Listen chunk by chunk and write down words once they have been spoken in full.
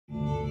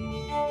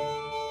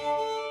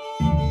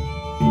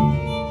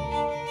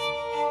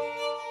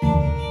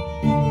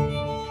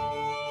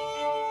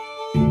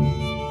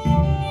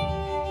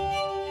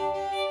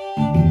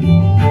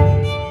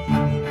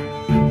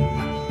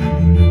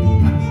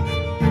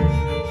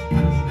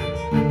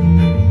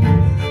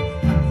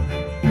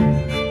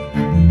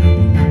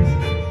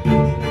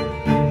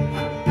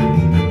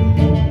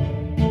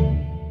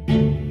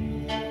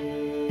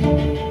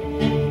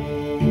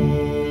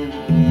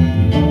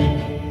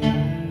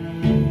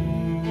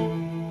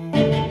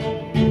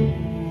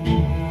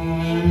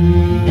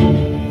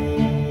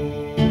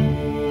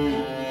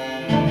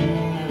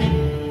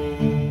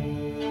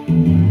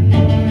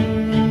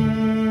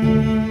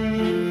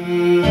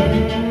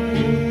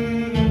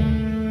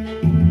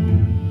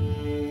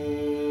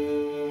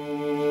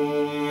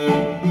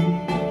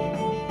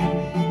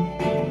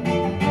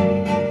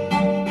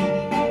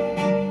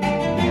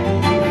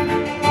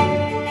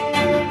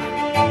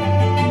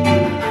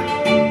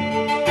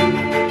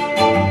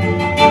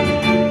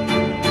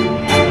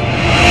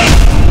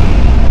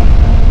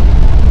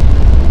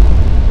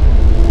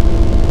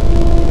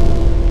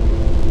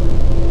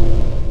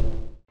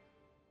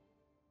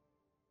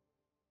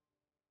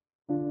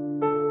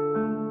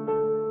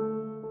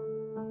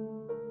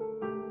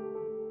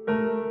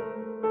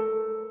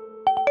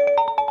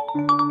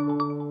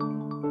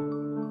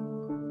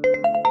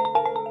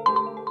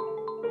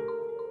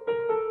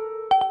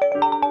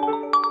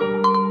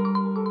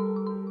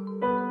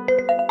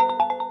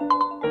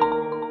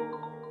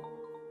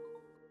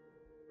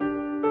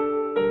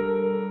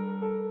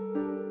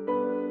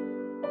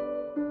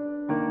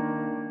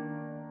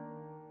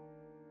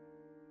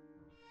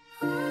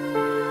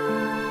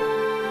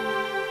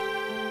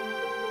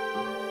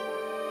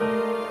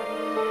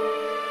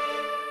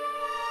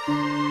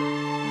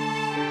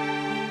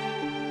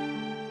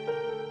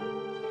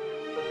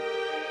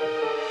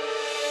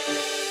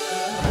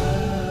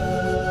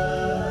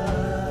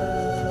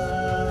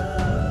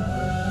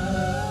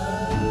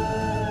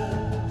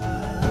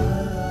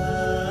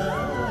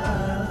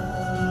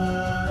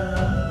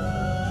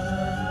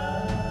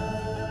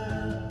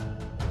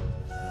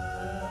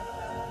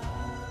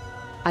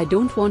I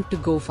don't want to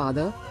go,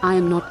 father. I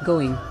am not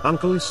going.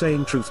 Uncle is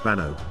saying truth,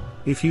 Bano.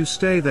 If you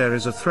stay, there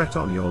is a threat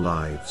on your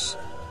lives.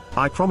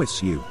 I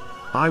promise you.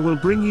 I will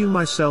bring you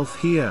myself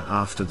here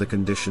after the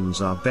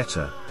conditions are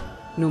better.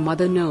 No,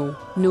 mother, no.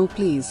 No,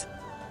 please.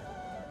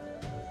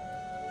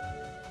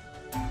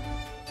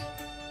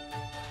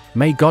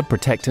 May God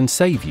protect and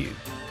save you.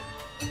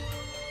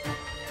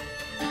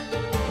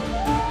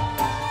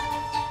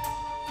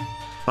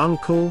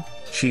 Uncle,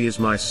 she is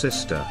my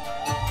sister.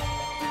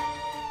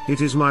 It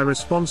is my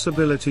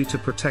responsibility to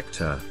protect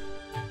her.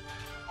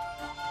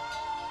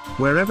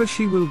 Wherever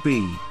she will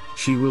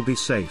be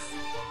safe.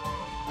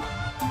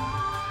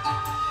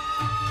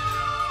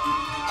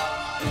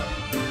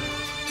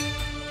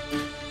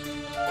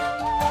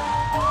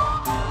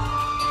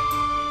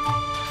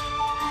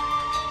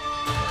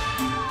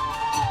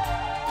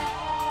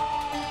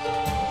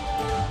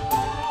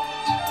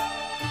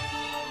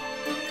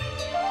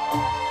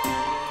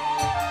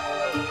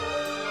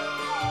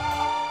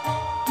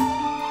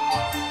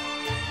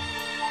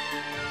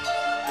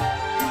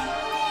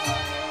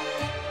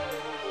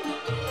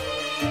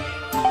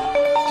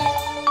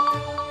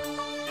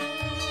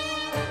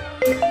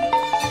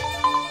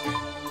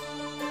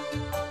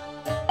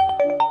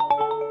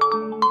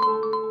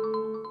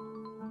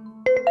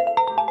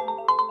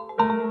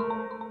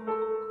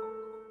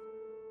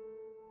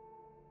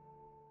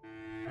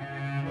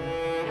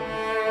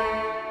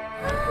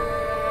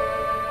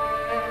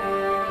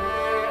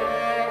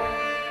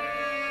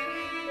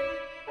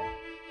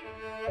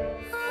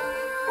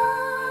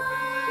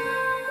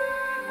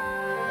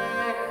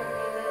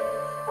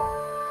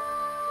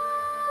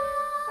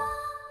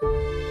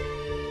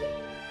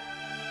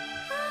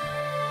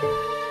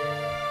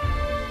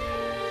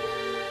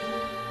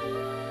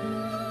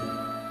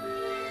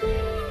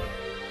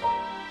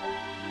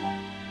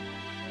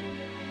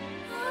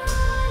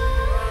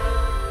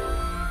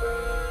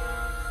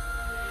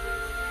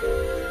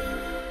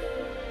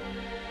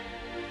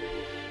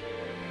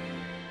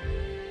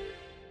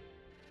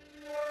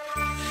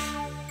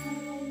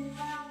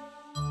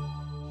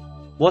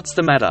 What's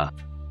the matter?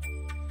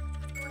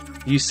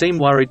 You seem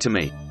worried to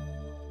me.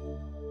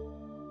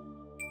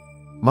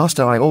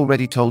 Master, I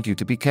already told you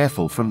to be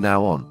careful from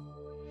now on.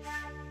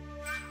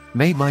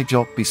 May my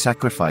job be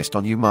sacrificed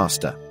on you,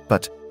 Master,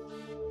 but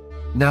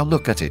now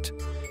look at it.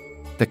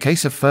 The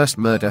case of first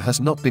murder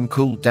has not been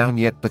cooled down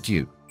yet, but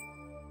you.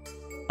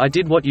 I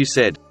did what you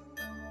said.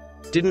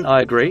 Didn't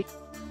I agree?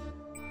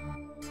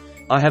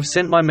 I have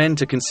sent my men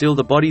to conceal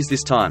the bodies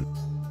this time.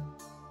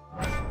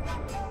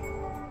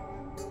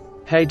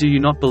 Hey, do you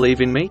not believe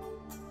in me?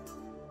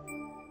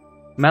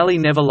 Mally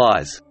never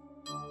lies.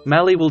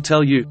 Mally will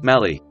tell you,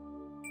 Mally.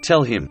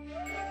 Tell him.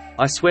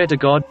 I swear to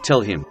God, tell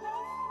him.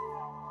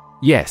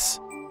 Yes.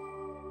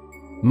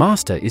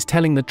 Master is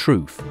telling the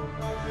truth.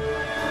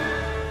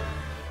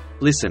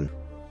 Listen.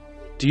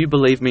 Do you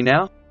believe me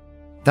now?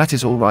 That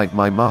is all right,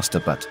 my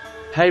master, but...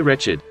 Hey,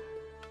 wretched.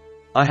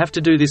 I have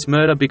to do this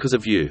murder because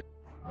of you.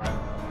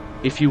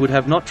 If you would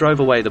have not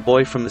drove away the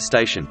boy from the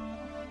station,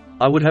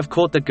 I would have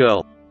caught that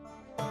girl.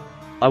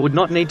 I would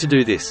not need to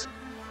do this.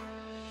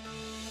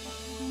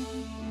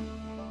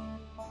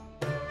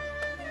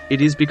 It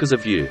is because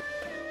of you.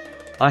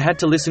 I had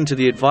to listen to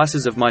the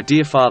advices of my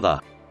dear father.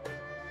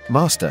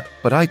 Master,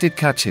 but I did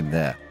catch him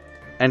there.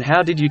 And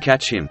how did you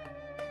catch him?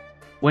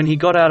 When he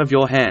got out of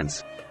your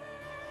hands.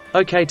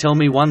 Okay, tell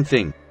me one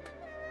thing.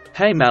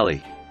 Hey,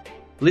 Mally.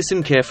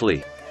 Listen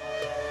carefully.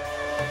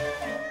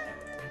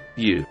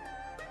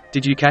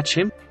 Did you catch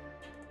him?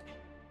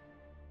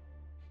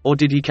 Or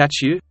did he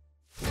catch you?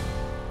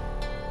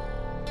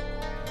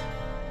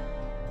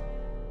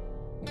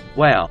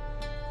 Wow.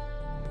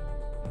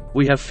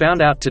 We have found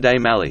out today,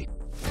 Mally,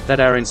 that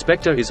our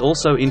inspector is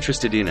also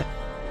interested in it.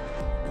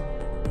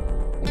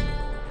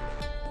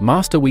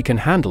 Master, we can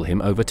handle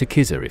him over to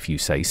Kizza if you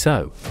say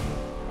so.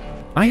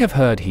 I have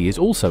heard he is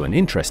also an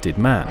interested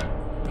man.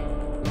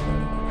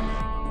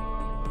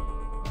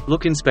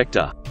 Look,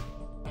 Inspector.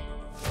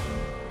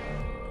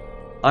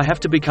 I have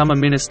to become a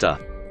minister.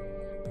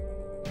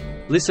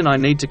 Listen, I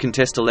need to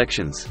contest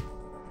elections.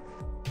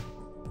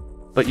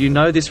 But you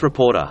know this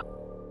reporter.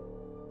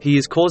 He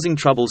is causing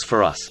troubles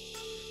for us.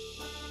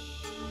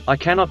 I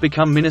cannot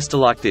become minister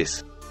like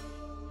this.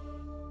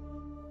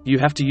 You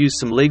have to use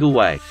some legal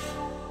way.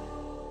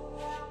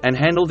 And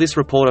handle this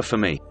reporter for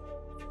me.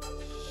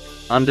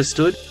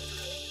 Understood?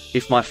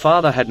 If my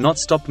father had not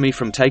stopped me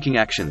from taking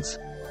actions,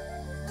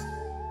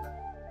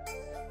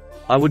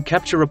 I would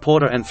capture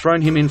reporter and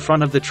thrown him in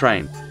front of the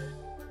train.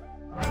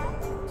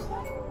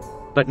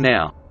 But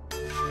now,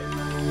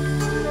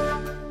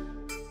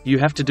 you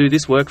have to do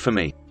this work for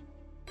me.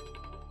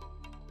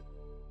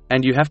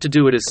 And you have to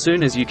do it as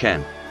soon as you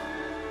can.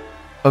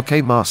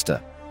 Okay,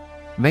 Master.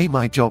 May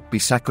my job be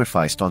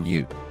sacrificed on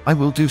you. I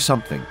will do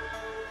something.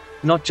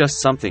 Not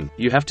just something,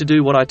 you have to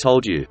do what I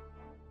told you.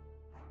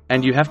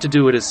 And you have to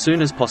do it as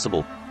soon as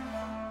possible.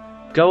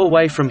 Go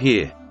away from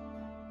here.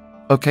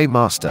 Okay,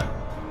 Master.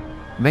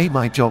 May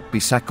my job be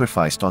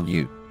sacrificed on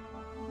you.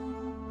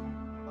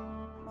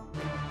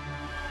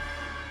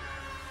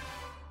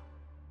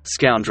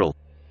 scoundrel.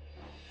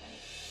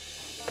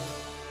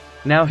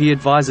 Now he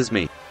advises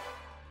me.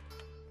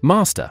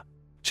 Master,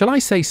 shall I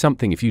say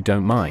something if you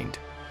don't mind?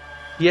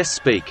 Yes,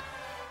 speak.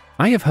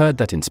 I have heard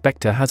that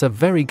Inspector has a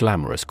very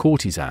glamorous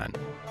courtesan.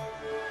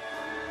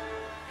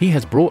 He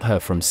has brought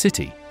her from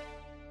city.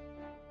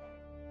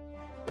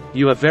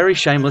 You are very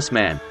shameless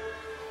man.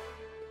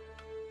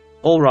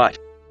 All right.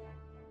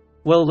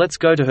 Well, let's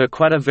go to her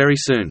quarter very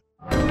soon.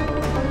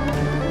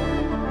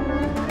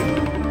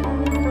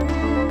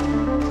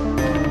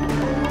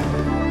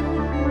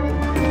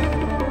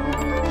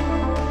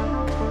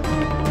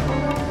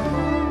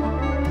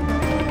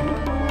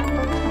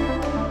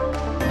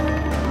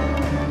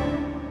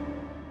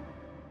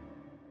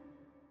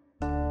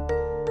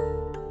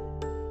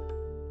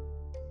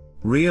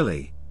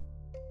 Really?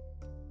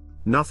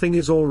 Nothing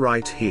is all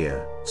right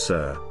here,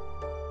 sir.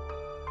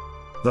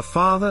 The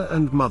father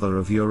and mother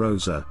of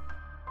Aroosa.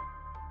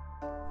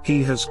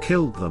 He has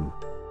killed them.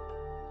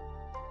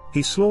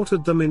 He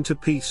slaughtered them into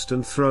pieces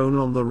and thrown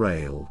on the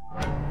rail.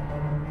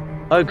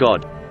 Oh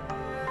God.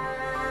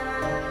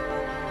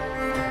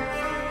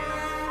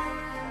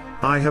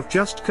 I have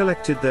just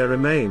collected their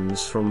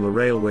remains from the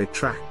railway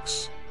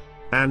tracks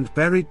and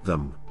buried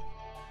them.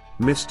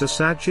 Mr.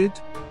 Sajid?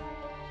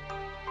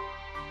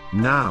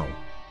 Now.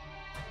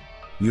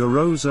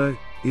 Aroosa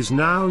is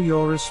now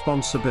your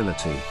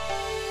responsibility.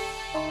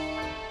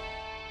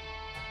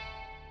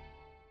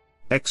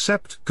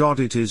 Except God,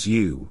 it is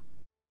you.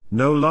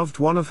 No loved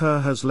one of her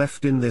has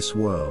left in this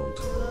world.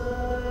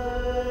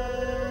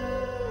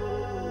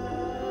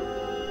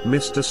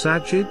 Mr.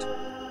 Sajid?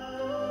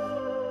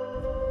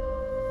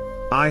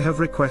 I have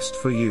request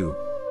for you.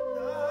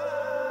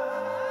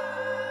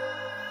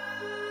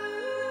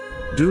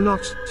 Do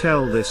not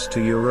tell this to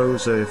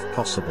Aroosa if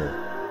possible.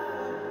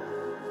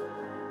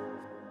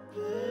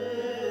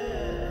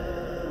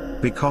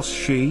 Because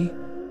she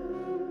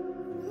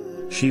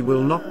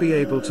will not be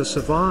able to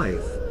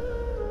survive.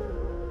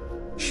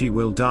 She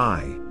will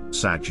die,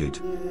 Sajid.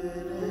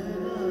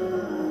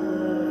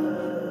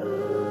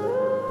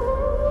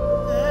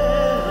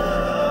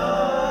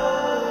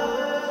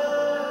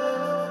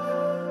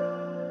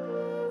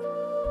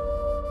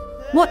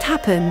 What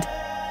happened?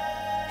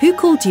 Who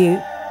called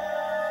you?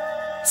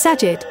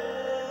 Sajid.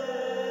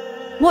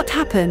 What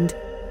happened?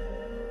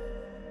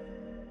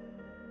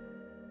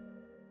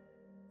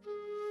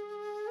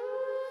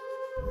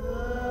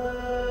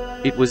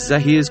 It was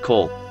Zahir's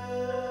call.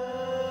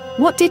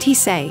 What did he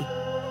say?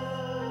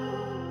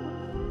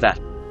 That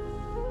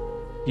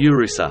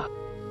Aroosa.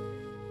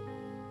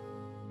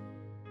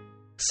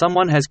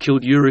 Someone has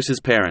killed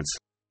Aroosa's parents.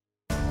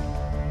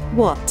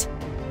 What?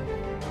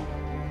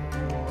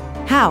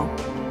 How?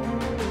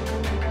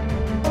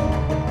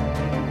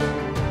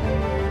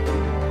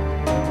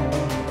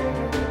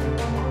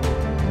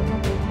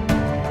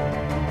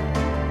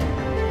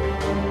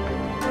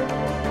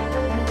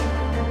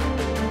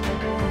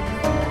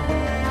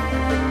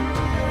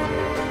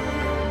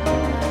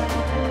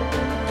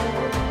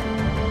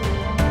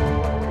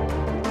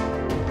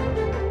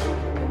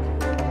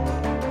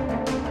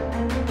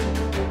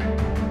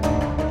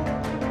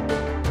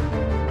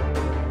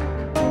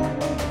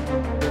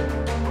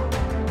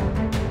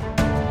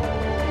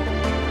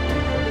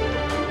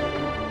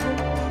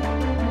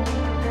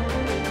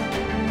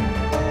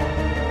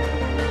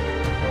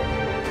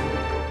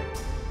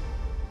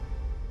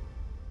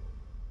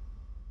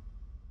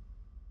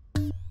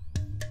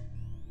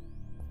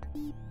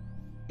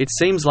 It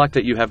seems like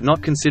that you have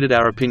not considered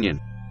our opinion.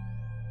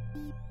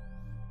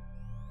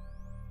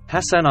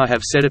 Hassan, I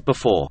have said it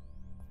before.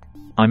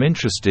 I'm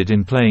interested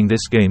in playing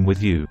this game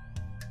with you.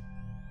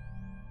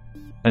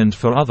 And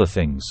for other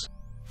things.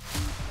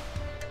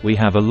 We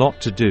have a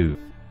lot to do.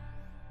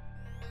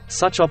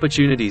 Such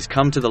opportunities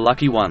come to the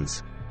lucky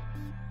ones.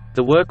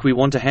 The work we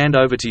want to hand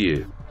over to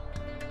you.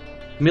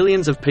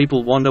 Millions of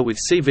people wander with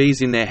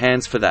CVs in their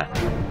hands for that.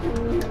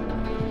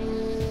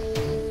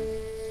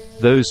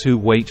 Those who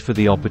wait for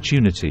the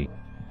opportunity.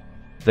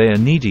 They are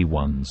needy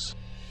ones.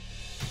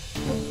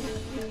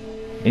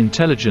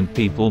 Intelligent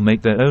people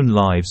make their own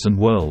lives and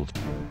world.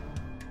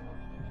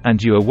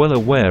 And you are well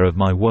aware of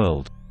my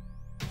world.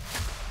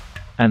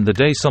 And the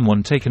day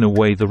someone taken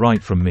away the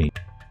right from me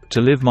to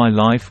live my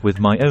life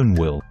with my own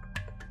will.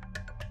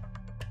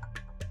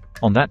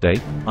 On that day,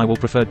 I will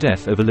prefer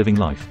death over living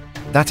life.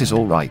 That is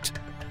all right.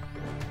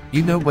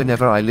 You know,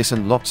 whenever I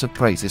listen lots of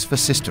praises for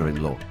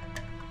sister-in-law.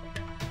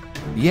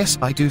 Yes,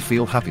 I do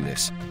feel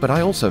happiness, but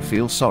I also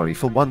feel sorry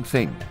for one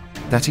thing.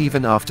 That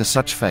even after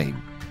such fame,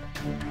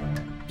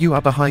 you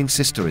are behind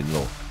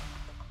sister-in-law.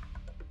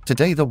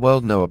 Today the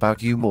world know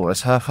about you more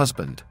as her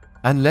husband,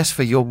 and less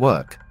for your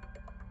work.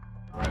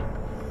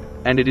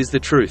 And it is the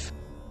truth.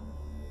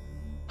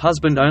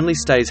 Husband only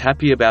stays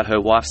happy about her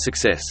wife's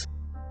success.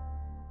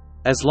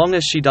 As long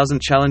as she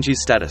doesn't challenge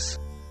his status.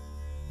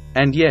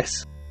 And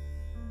yes,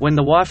 when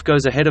the wife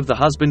goes ahead of the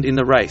husband in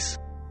the race,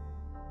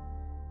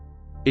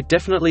 it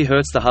definitely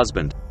hurts the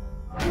husband.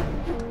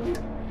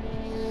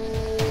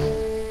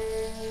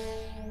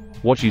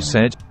 What you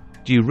said,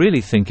 do you really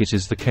think it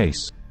is the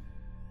case?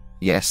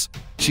 Yes,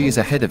 she is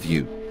ahead of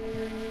you.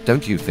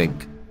 Don't you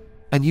think?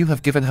 And you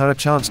have given her a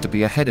chance to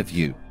be ahead of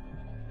you.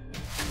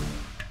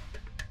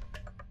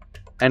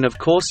 And of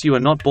course you are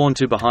not born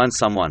to behind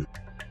someone.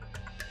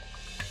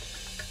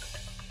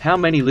 How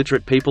many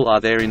literate people are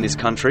there in this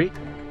country?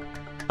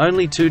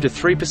 Only 2 to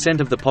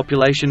 3% of the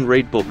population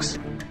read books.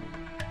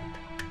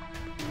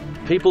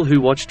 People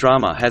who watch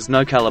drama has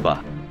no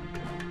caliber.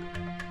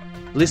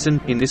 Listen,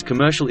 in this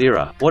commercial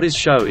era, what is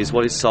show is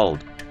what is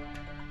sold.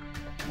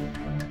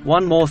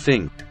 One more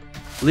thing.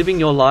 Living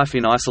your life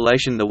in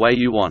isolation the way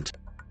you want.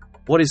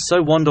 What is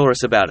so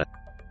wondrous about it?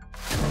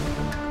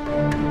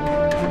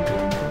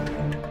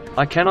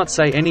 I cannot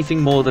say anything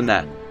more than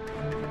that.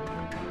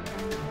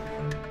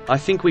 I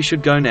think we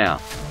should go now.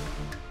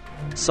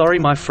 Sorry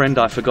my friend,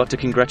 I forgot to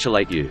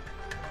congratulate you.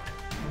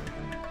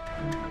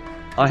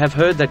 I have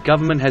heard that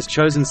government has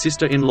chosen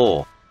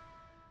sister-in-law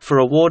for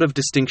award of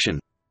distinction.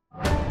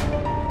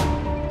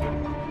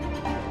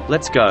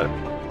 Let's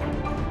go.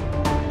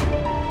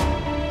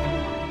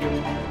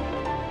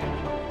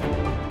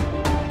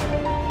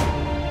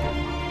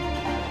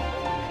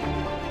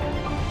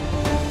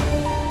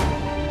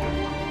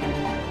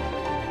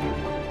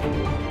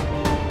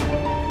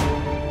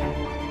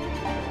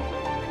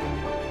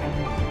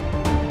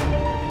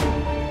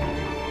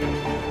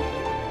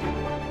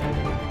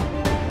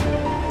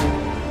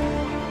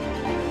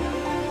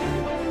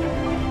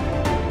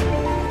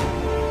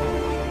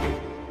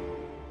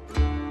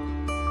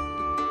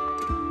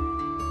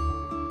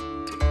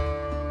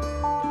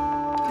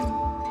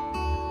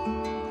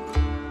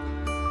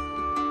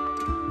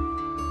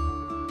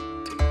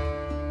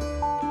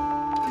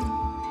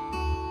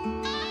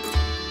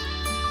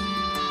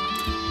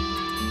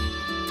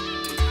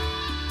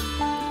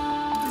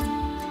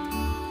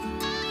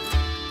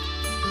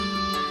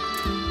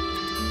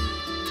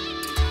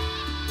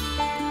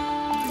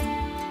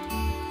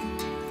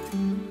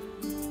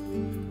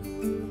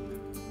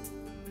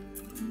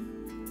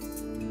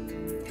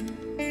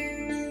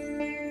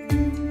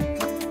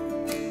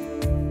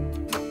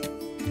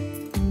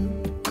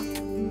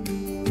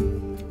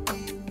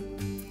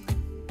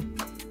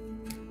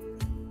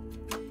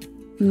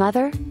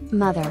 Mother,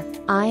 mother,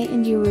 I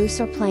and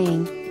Aroosa are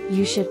playing,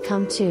 you should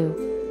come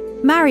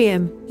too.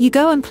 Mariam, you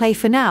go and play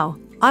for now,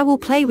 I will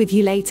play with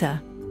you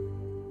later.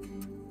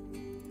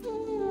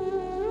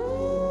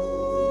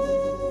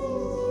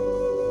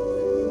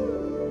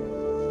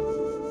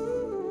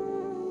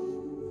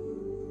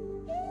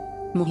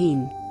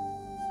 Maheen.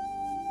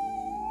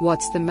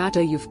 What's the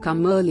matter, you've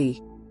come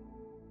early?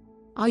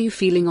 Are you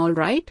feeling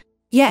alright?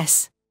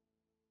 Yes.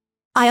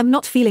 I am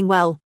not feeling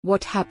well.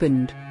 What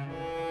happened?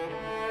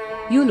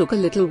 You look a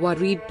little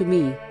worried to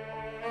me.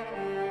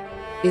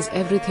 Is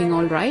everything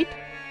alright?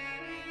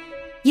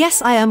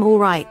 Yes, I am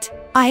alright.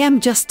 I am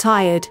just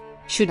tired.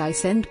 Should I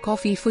send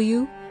coffee for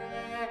you?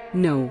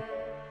 No.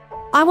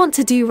 I want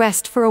to do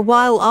rest for a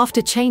while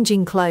after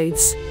changing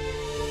clothes.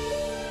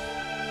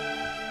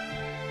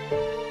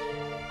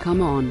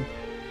 Come on.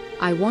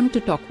 I want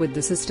to talk with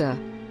the sister.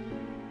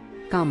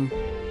 Come.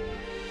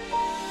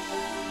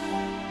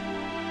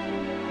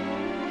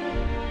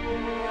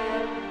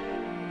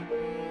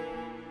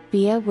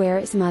 Bia, where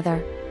is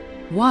mother?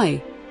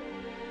 Why?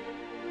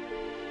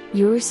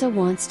 Aroosa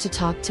wants to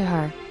talk to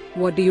her.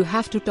 What do you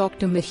have to talk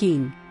to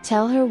Maheen?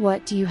 Tell her,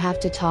 what do you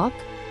have to talk?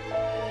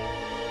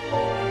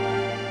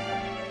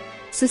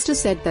 Sister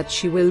said that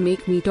she will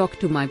make me talk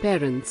to my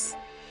parents.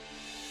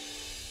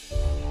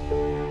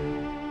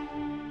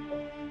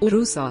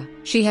 Aroosa,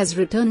 she has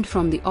returned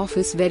from the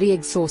office very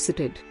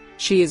exhausted.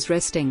 She is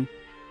resting.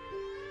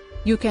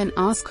 You can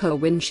ask her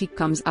when she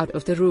comes out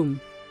of the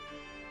room.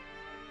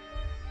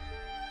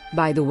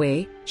 By the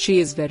way, she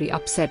is very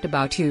upset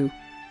about you.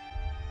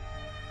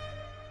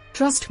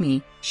 Trust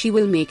me, she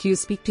will make you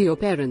speak to your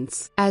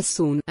parents as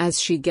soon as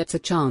she gets a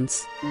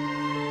chance.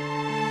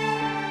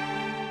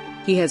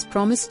 He has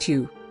promised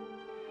you.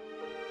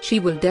 She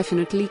will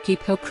definitely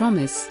keep her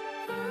promise.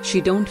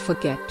 She don't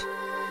forget.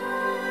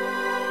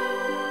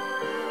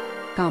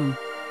 Come.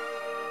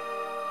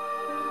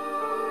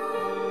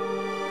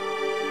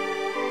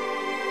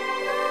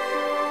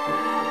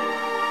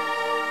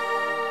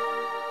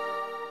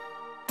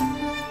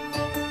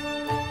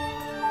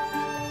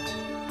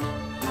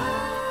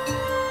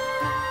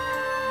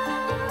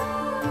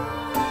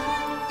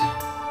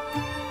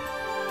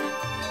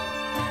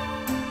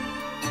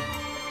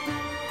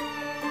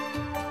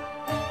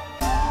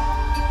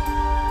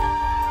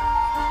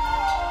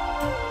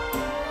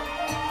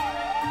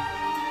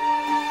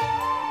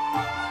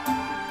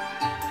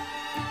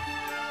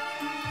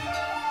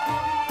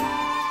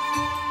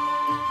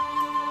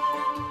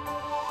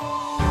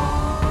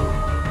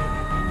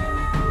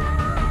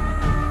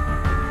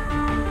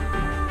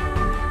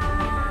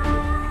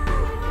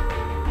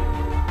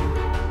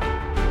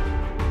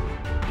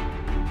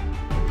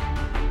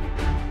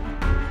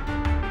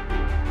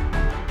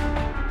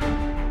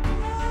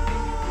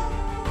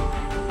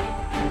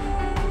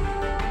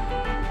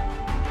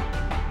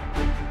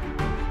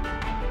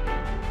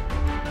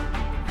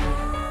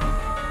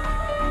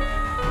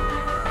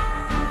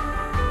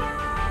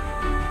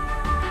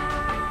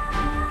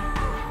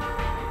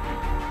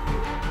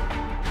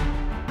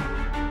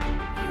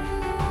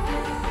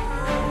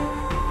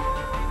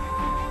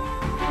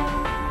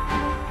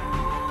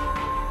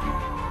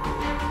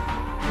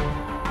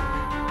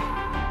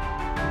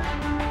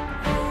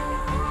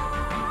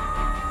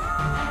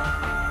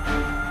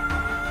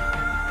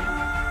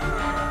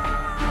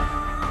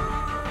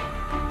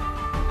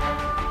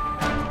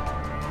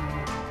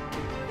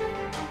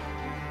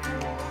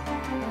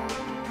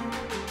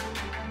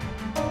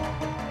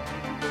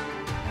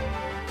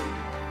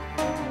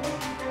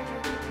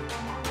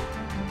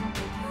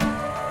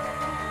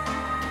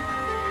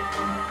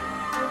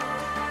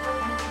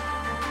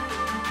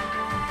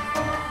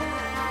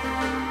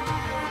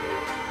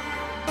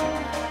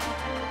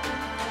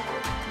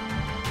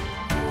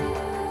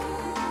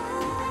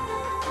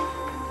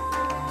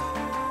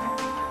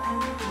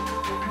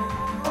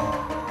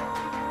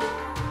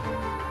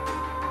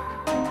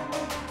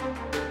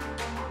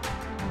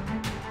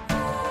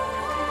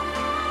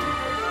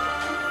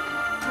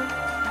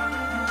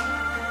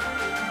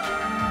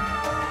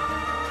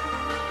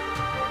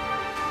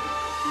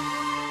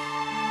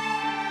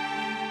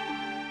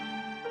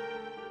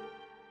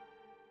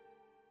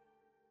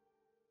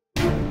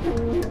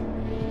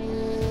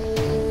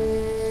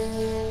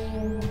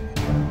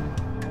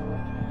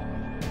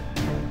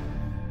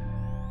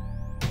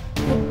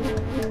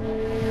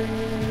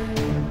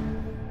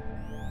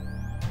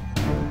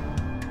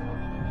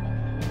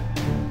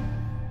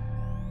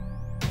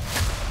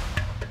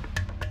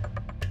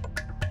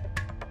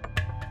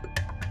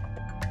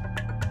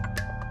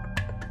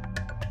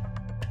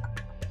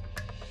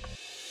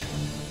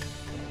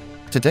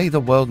 Today the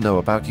world know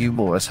about you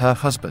more as her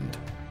husband,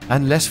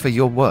 and less for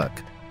your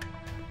work.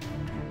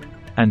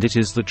 And it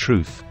is the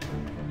truth.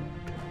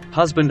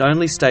 Husband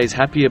only stays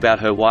happy about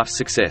her wife's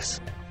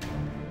success,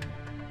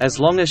 as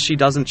long as she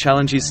doesn't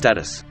challenge his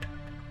status.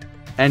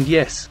 And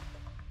yes,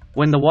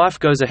 when the wife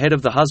goes ahead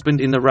of the husband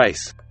in the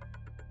race,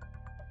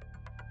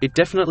 it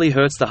definitely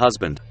hurts the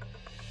husband.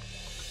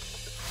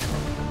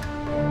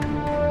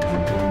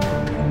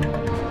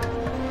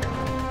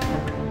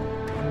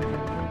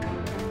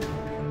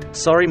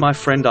 Sorry my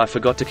friend, I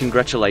forgot to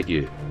congratulate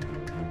you.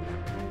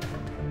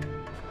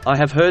 I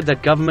have heard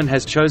that government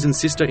has chosen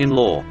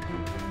sister-in-law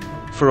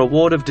for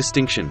award of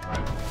distinction.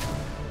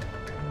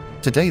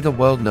 Today the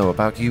world know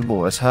about you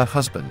more as her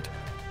husband,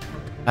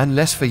 and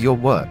less for your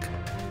work.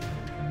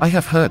 I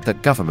have heard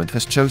that government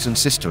has chosen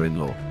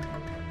sister-in-law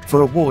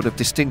for award of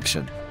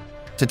distinction.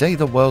 Today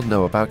the world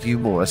know about you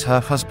more as her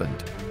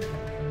husband,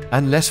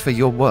 and less for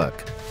your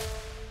work.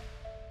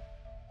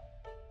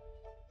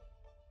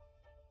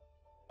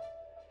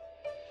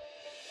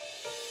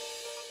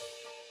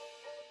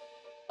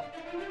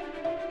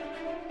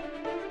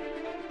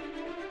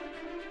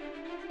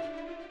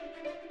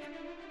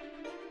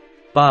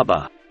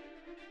 Baba,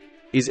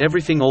 is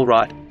everything all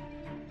right?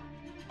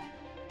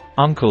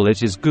 Uncle,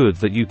 it is good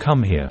that you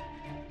come here.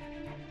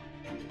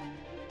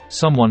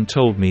 Someone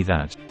told me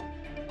that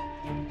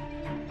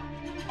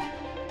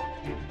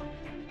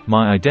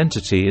my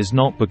identity is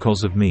not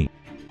because of me.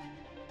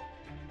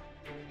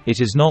 It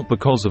is not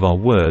because of our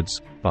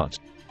words, but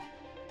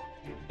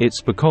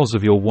it's because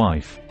of your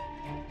wife.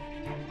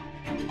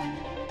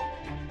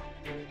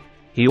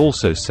 He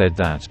also said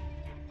that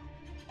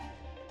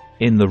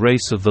in the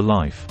race of the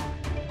life,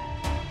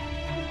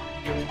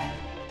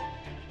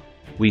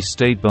 we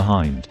stayed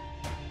behind.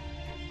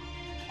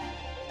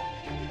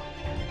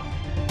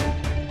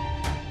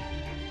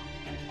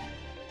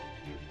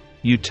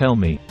 You tell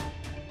me,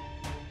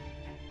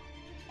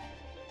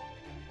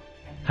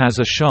 has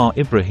a Shah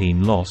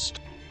Ibrahim lost?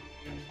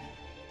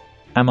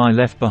 Am I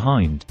left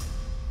behind?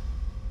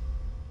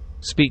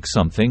 Speak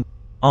something.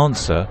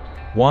 Answer.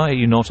 Why are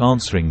you not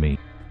answering me?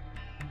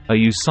 Are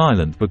you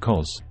silent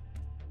because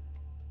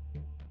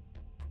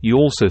you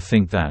also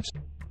think that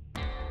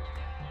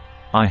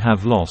I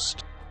have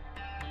lost?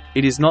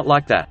 It is not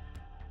like that.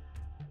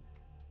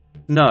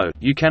 No,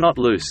 you cannot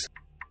lose.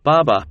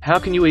 Baba, how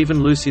can you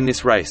even lose in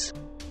this race?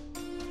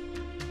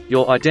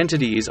 Your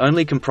identity is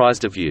only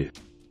comprised of you.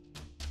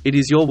 It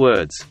is your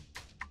words.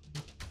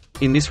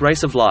 In this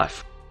race of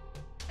life,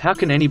 how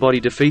can anybody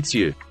defeat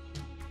you?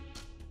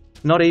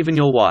 Not even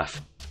your wife.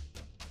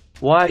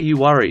 Why are you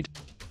worried?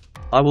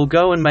 I will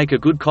go and make a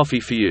good coffee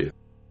for you.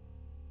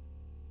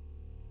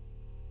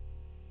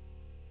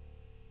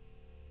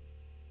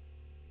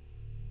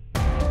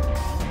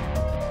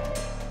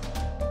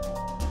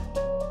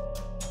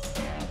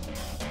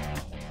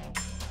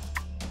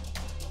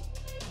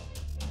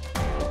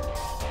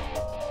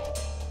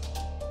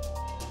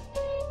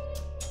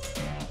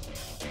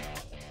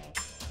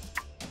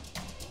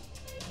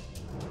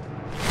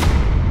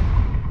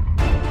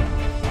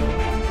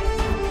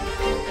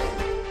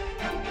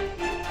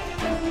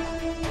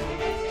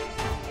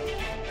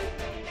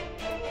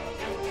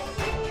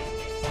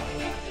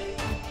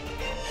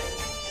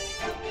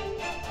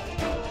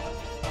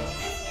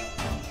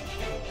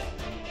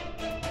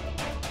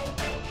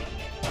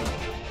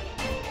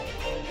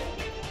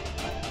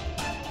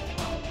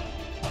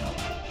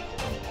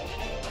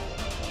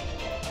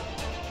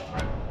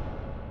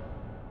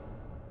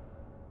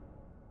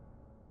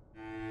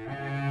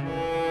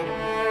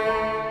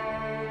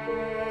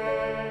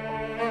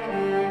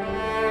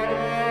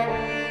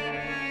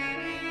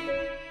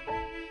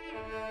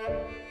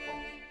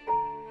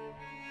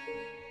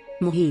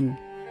 Maheen.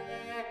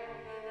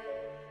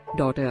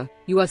 Daughter,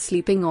 you are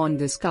sleeping on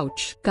this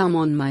couch. Come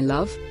on, my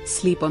love,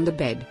 sleep on the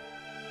bed.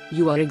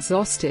 You are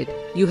exhausted,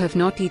 you have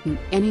not eaten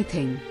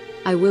anything.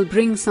 I will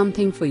bring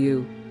something for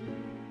you.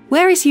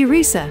 Where is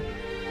Aroosa?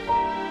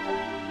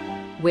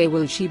 Where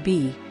will she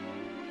be?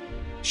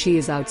 She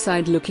is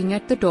outside looking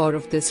at the door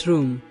of this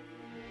room.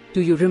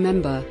 Do you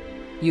remember?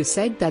 You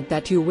said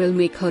that you will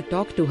make her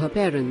talk to her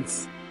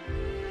parents.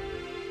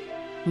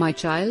 My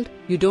child,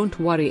 you don't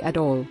worry at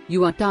all.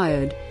 You are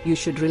tired, you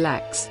should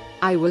relax.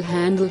 I will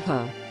handle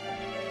her.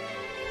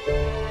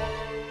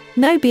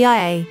 No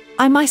BIA,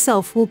 I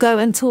myself will go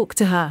and talk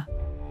to her.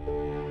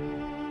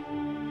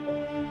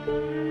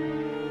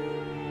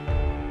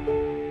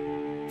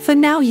 For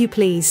now you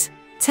please,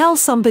 tell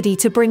somebody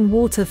to bring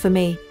water for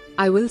me.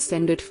 I will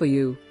send it for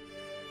you.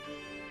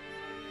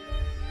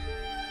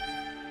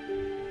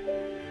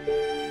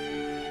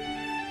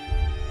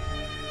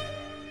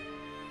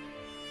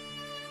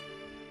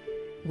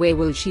 Where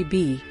will she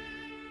be?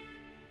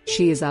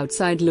 She is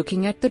outside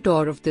looking at the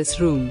door of this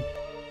room.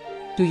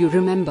 Do you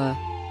remember?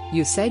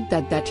 You said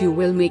that you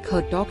will make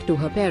her talk to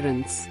her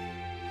parents.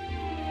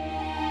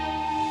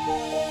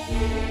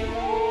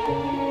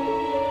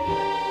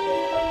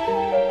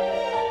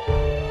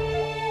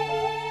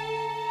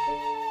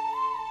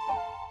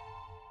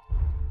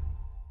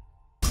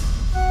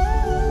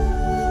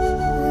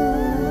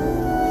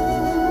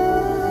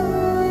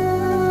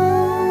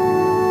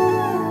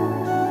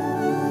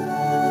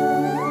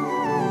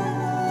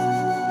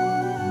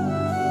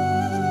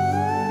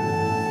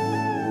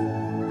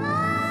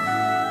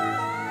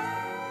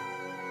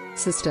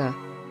 sister.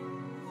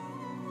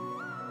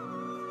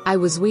 I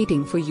was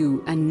waiting for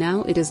you and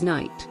now it is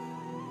night.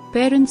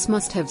 Parents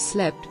must have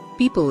slept,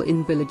 people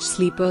in village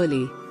sleep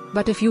early,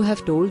 but if you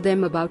have told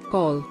them about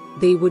call,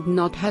 they would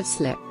not have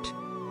slept.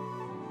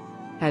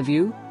 Have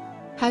you?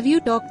 Have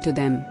you talked to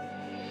them?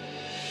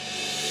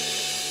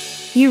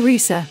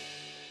 Aroosa.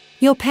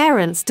 Your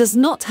parents does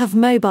not have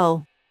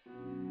mobile.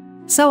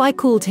 So I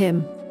called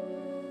him.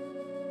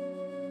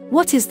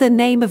 What is the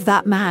name of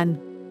that man?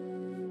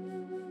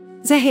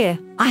 Zahir.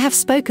 I have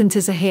spoken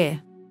to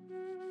Zahir.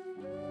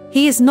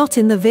 He is not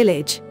in the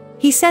village.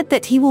 He said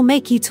that he will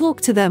make you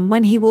talk to them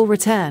when he will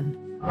return.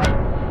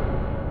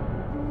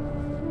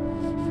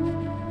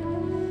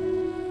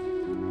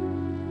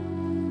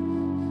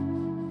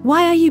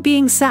 Why are you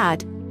being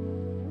sad?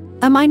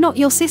 Am I not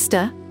your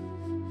sister?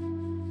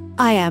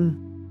 I am.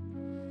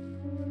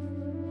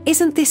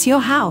 Isn't this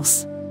your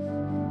house?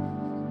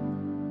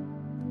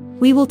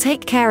 We will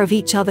take care of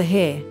each other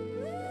here.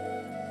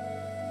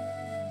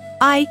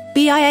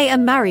 Bia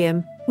and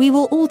Mariam, we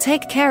will all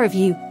take care of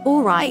you,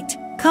 alright?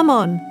 Come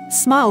on,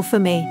 smile for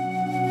me.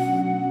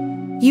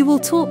 You will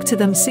talk to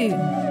them soon.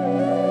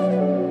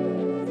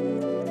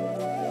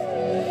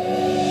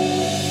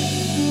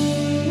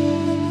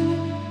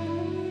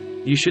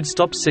 You should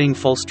stop seeing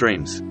false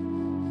dreams.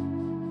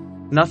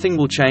 Nothing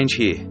will change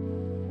here.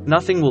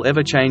 Nothing will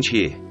ever change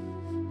here.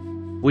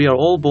 We are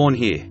all born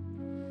here.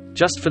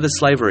 Just for the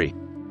slavery.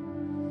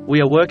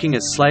 We are working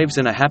as slaves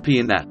and are happy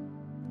in that.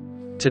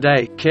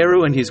 Today,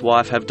 Keru and his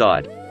wife have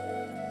died.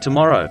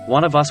 Tomorrow,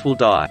 one of us will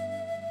die.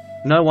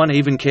 No one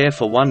even care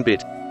for one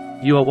bit.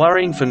 You are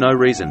worrying for no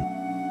reason.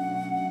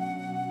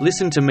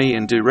 Listen to me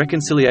and do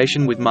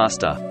reconciliation with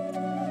Master.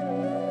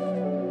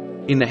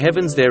 In the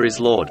heavens there is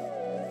Lord.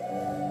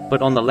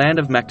 But on the land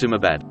of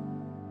Maktumabad,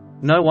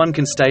 no one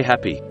can stay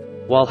happy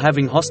while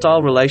having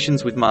hostile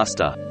relations with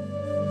Master.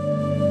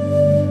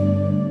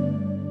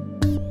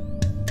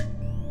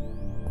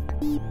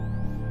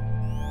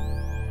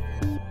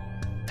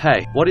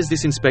 Hey, what is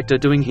this inspector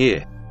doing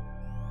here?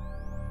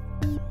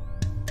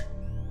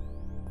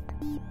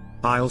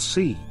 I'll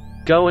see.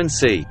 Go and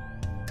see.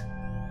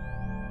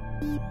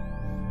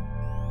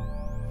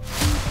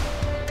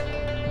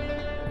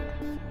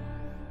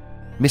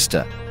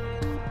 Mister.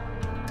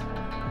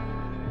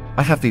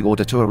 I have the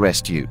order to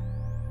arrest you.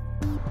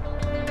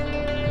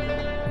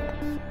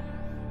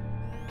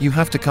 You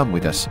have to come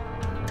with us.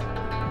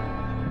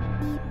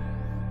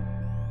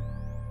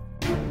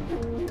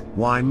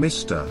 Why,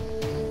 mister?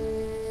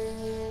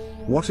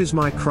 What is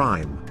my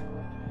crime?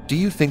 Do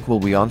you think will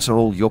we answer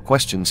all your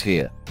questions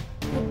here?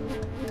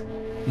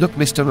 Look,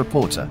 Mr.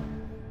 Reporter.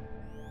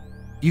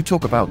 You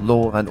talk about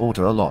law and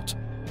order a lot.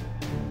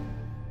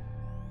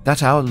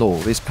 That our law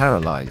is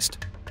paralyzed.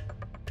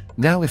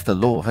 Now if the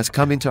law has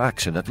come into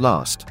action at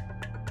last,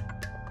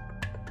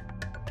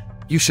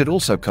 you should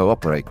also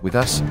cooperate with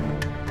us.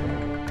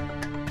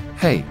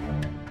 Hey,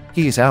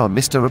 he is our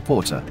Mr.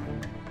 Reporter.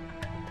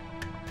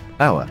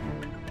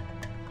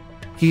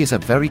 He is a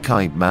very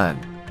kind man.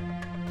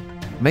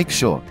 Make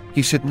sure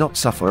he should not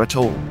suffer at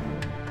all.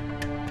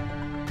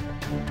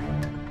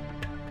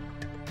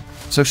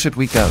 So should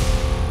we go?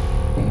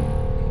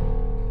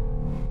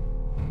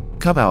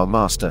 Come, our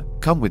master,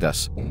 come with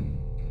us.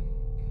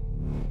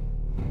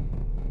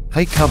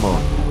 Hey, come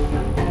on.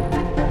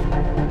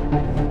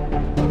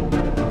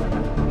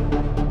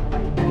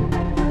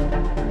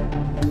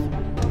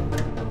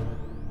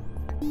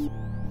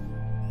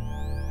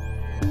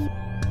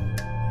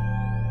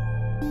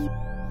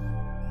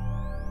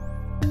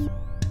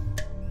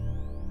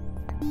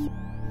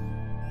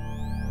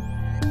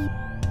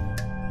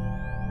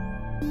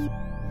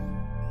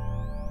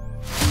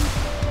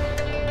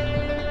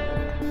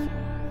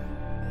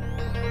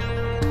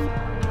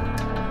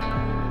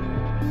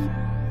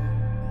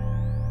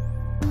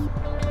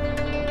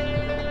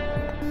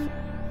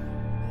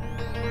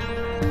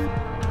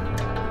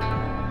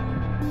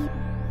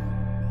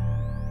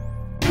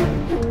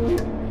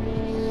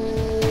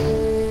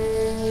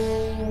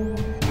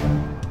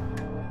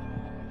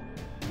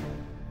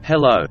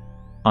 Hello.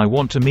 I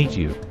want to meet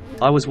you.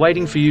 I was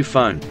waiting for you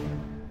phone.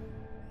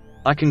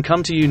 I can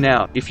come to you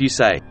now, if you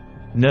say.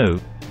 No,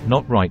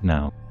 not right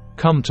now.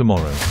 Come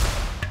tomorrow.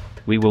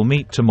 We will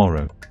meet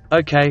tomorrow.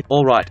 Okay,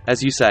 alright,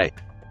 as you say.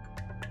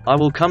 I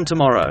will come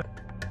tomorrow.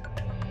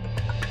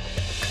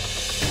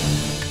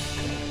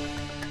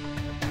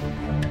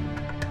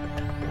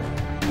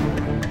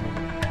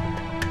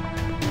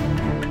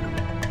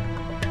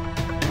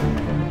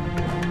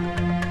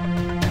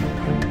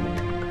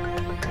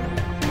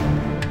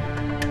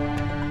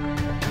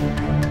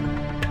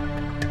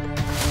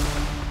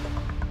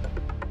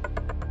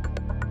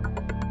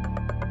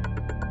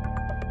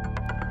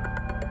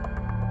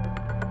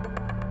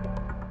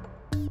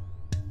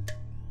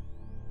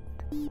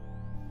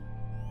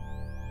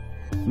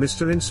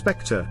 Mr.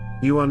 Inspector,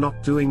 you are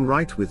not doing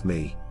right with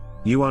me.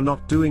 You are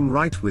not doing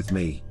right with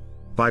me.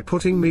 By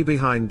putting me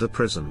behind the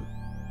prison.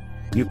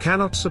 You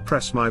cannot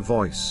suppress my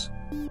voice.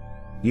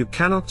 You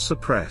cannot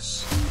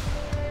suppress.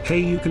 Hey,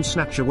 you can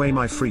snatch away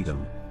my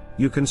freedom.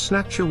 You can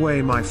snatch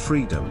away my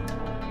freedom.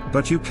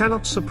 But you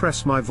cannot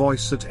suppress my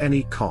voice at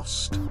any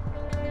cost.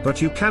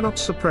 But you cannot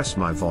suppress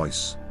my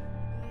voice.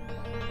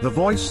 The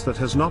voice that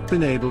has not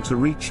been able to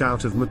reach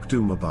out of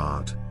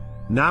Makdoumabad.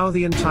 Now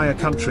the entire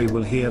country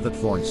will hear that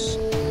voice.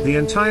 The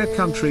entire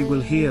country will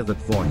hear that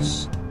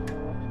voice.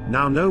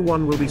 Now no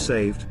one will be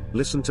saved,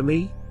 listen to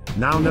me.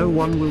 Now no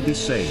one will be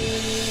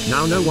saved.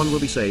 Now no one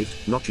will be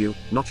saved, not you,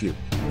 not you.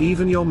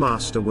 Even your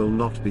master will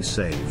not be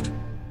saved.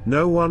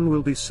 No one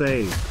will be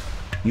saved.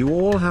 You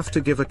all have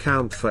to give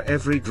account for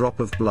every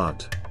drop of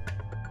blood.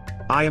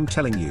 I am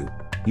telling you.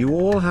 You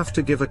all have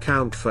to give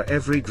account for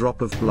every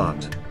drop of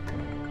blood.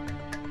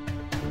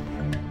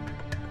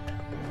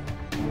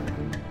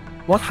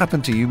 What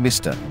happened to you,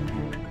 mister?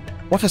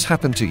 What has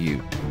happened to you?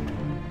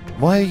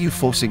 Why are you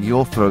forcing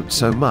your throat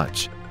so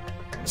much?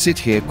 Sit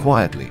here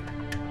quietly.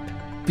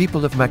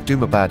 People of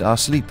Makdoumabad are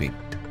sleeping.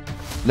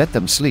 Let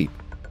them sleep.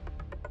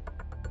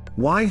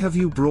 Why have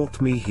you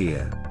brought me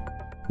here?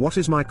 What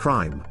is my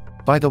crime?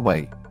 By the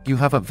way, you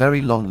have a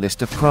very long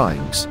list of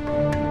crimes.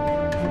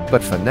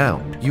 But for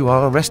now, you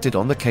are arrested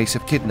on the case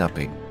of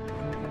kidnapping.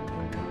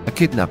 A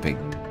kidnapping.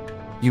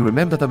 You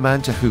remember the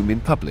man to whom in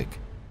public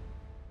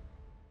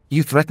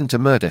you threatened to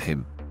murder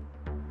him.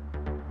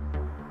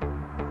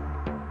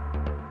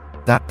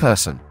 That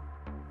person.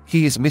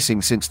 He is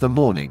missing since the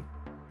morning.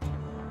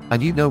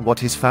 And you know what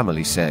his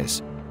family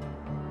says.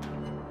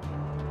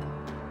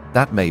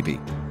 That may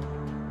be.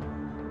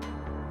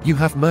 You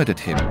have murdered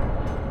him.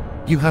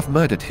 You have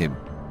murdered him.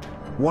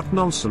 What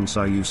nonsense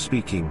are you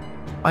speaking?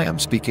 I am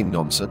speaking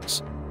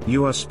nonsense.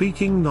 You are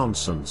speaking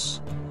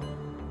nonsense.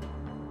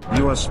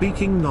 You are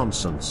speaking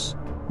nonsense.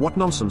 What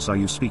nonsense are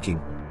you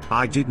speaking?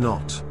 I did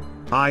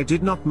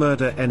not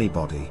murder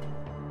anybody.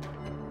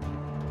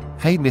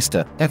 Hey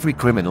mister, every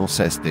criminal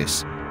says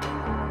this.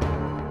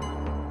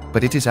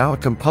 But it is our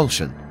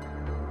compulsion.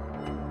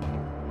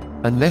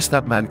 Unless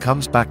that man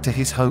comes back to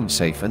his home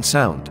safe and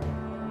sound.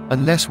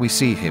 Unless we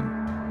see him.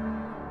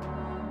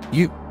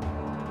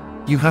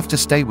 You have to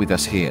stay with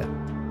us here.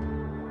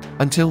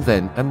 Until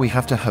then, and we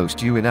have to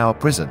host you in our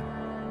prison.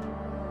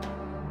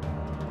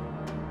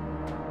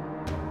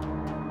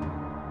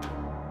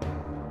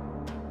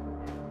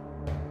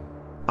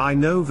 I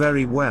know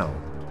very well.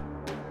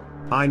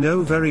 I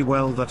know very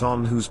well that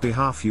on whose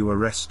behalf you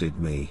arrested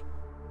me.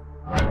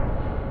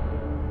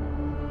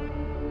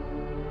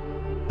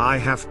 I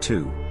have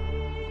to.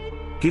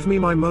 Give me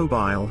my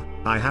mobile,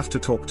 I have to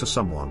talk to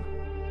someone.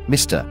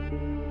 Mister,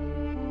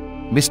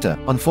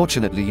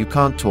 unfortunately you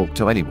can't talk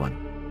to anyone.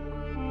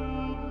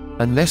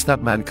 Unless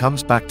that man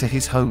comes back to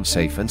his home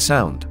safe and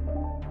sound.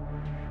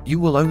 You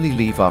will only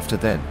leave after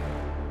then.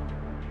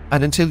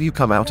 And until you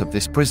come out of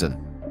this prison.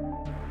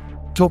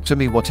 Talk to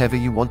me whatever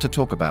you want to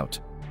talk about.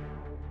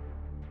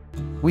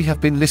 We have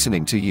been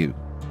listening to you.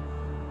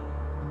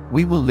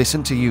 We will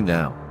listen to you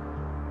now.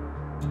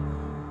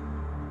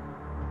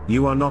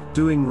 You are not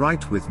doing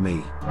right with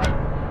me.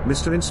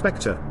 Mr.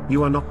 Inspector,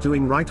 you are not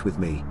doing right with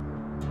me.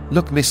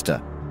 Look, mister.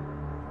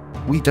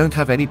 We don't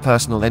have any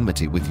personal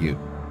enmity with you.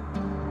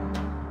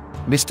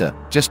 Mister,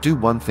 just do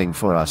one thing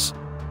for us.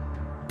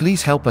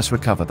 Please help us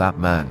recover that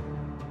man.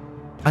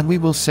 And we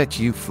will set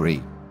you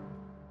free.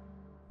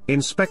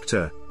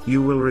 Inspector,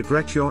 you will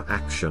regret your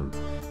action.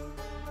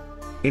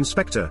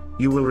 Inspector,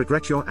 you will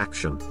regret your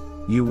action.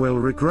 You will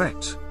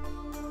regret.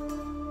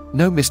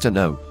 No, mister,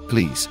 no,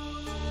 please.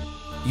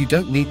 You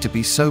don't need to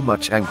be so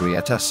much angry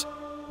at us.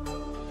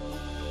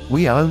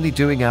 We are only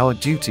doing our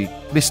duty,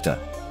 mister.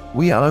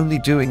 We are only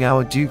doing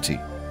our duty.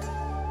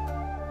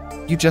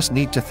 You just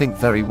need to think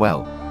very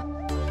well.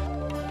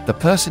 The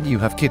person you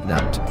have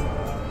kidnapped.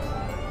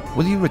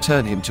 Will you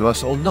return him to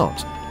us or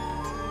not?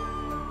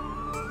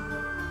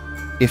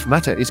 If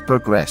matter is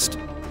progressed,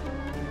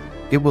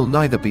 it will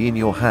neither be in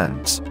your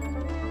hands,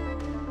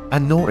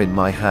 and nor in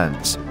my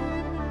hands.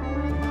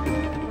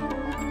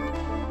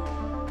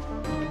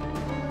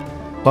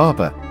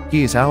 Barber,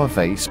 he is our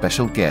very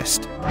special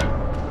guest.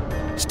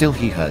 Still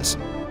he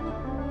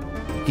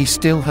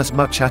still has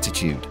much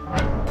attitude.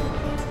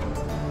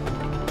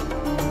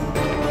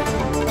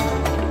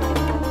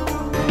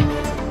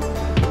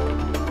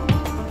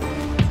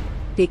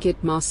 Take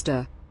it,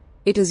 master.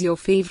 It is your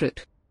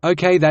favorite.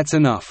 Okay, that's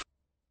enough.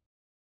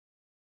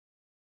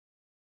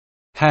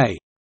 Hey.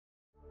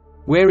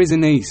 Where is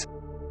Anise?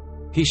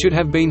 He should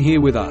have been here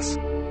with us.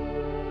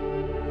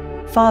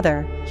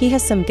 Father, he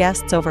has some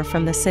guests over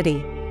from the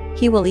city.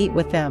 He will eat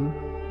with them.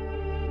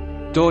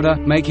 Daughter,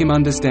 make him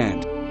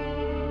understand.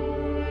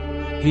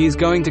 He is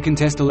going to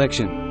contest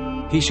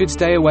election. He should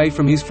stay away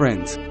from his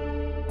friends.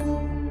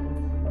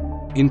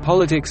 In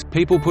politics,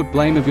 people put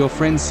blame of your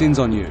friends' sins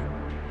on you.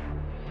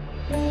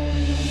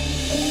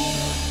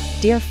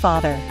 Dear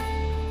Father,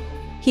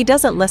 he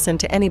doesn't listen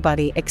to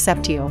anybody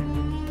except you.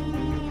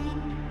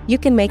 You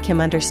can make him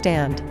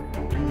understand.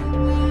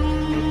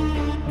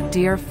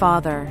 Dear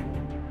Father,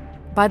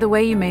 by the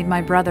way, you made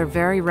my brother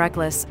very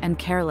reckless and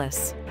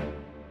careless.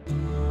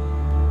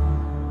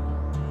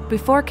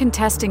 Before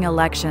contesting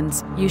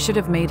elections, you should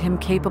have made him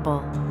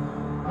capable.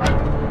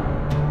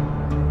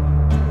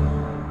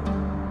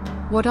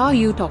 What are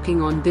you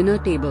talking on dinner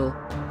table?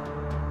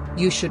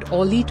 You should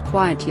all eat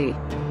quietly.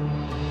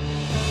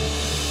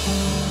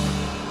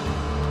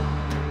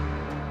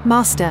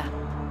 Master,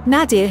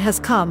 Nadir has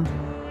come.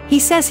 He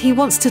says he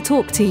wants to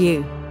talk to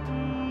you.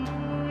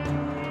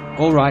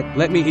 All right,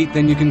 let me eat,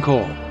 then you can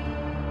call.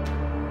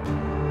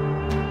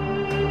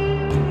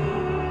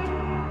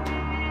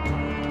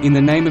 In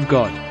the name of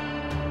God.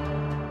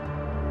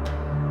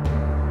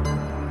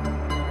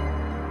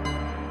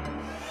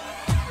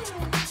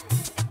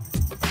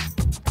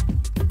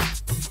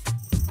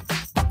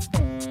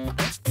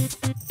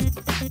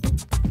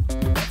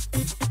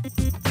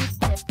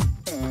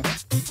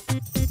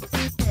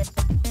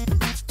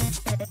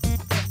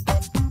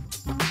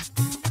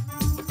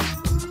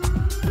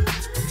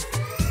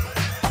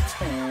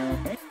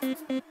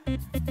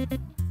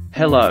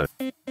 Hello.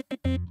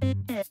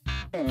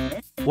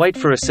 Wait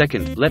for a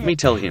second, let me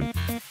tell him.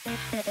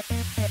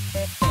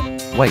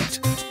 Wait.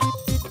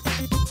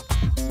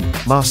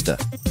 Master.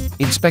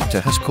 Inspector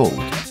has called.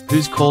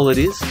 Whose call it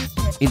is?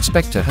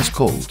 Inspector has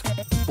called.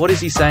 What is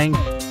he saying?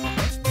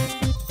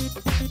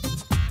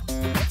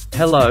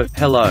 Hello,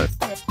 hello.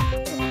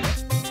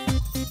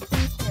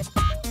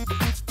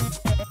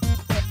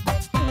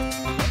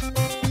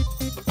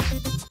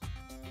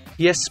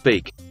 Yes,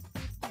 speak.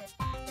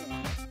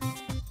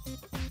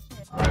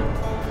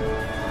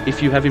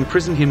 If you have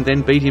imprisoned him,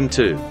 then beat him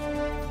too.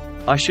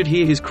 I should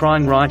hear his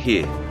crying right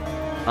here.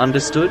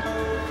 Understood?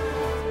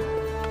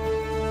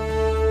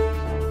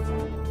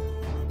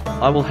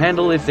 I will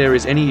handle if there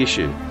is any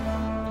issue.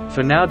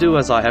 For now, do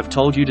as I have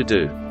told you to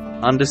do.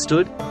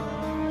 Understood?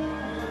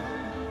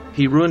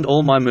 He ruined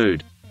all my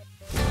mood.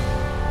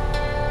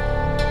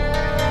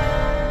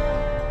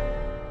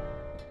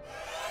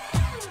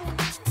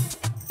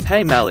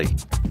 Hey Mally.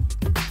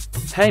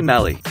 Hey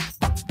Mally.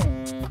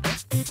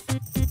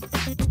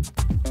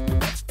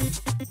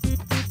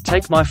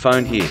 Take my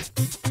phone here.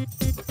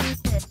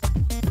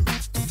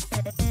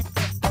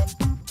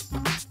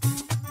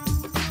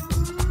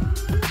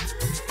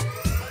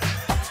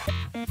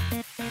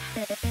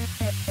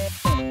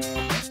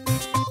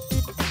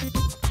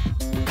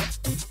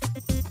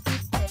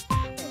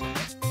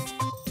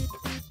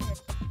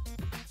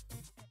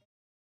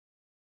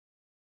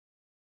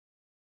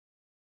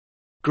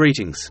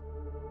 Greetings.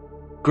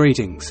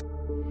 Greetings.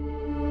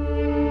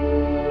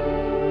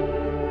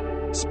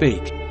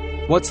 Speak.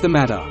 What's the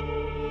matter?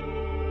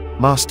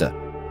 Master.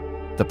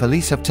 The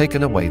police have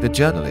taken away the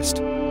journalist.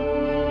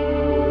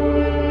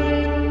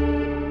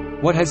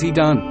 What has he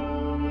done?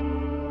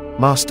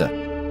 Master.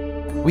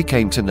 We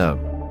came to know.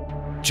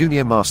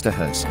 Junior Master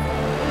has